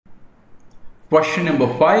Question number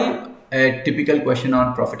 5, a typical question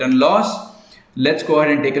on profit and loss. Let's go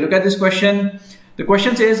ahead and take a look at this question. The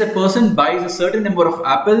question says a person buys a certain number of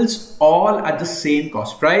apples all at the same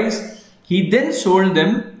cost price. He then sold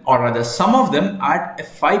them, or rather some of them, at a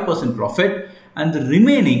 5% profit and the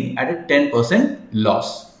remaining at a 10%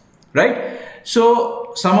 loss, right?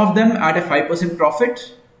 So some of them at a 5%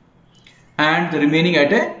 profit and the remaining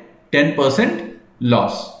at a 10%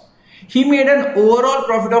 loss. He made an overall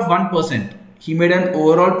profit of 1%. He made an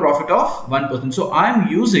overall profit of 1%. So I'm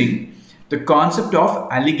using the concept of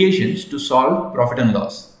allegations to solve profit and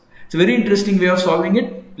loss. It's a very interesting way of solving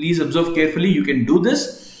it. Please observe carefully. You can do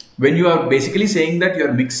this when you are basically saying that you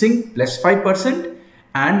are mixing plus 5%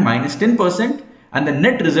 and minus 10% and the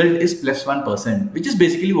net result is plus 1%, which is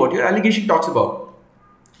basically what your allegation talks about.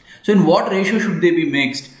 So in what ratio should they be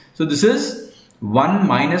mixed? So this is 1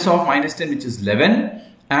 minus of minus 10, which is 11,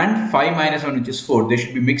 and 5 minus 1, which is 4. They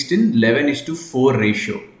should be mixed in 11:4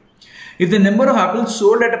 ratio. If the number of apples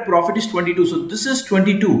sold at a profit is 22, so this is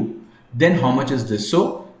 22, then how much is this?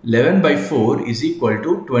 So 11 by 4 is equal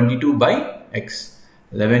to 22 by x.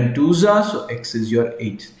 11 2s are, so x is your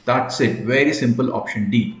 8. That's it. Very simple, option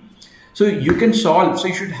D. So you can solve. So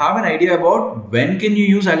you should have an idea about when can you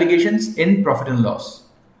use allegations in profit and loss,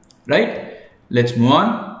 right? Let's move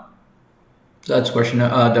on. So that's question.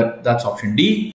 That's option D.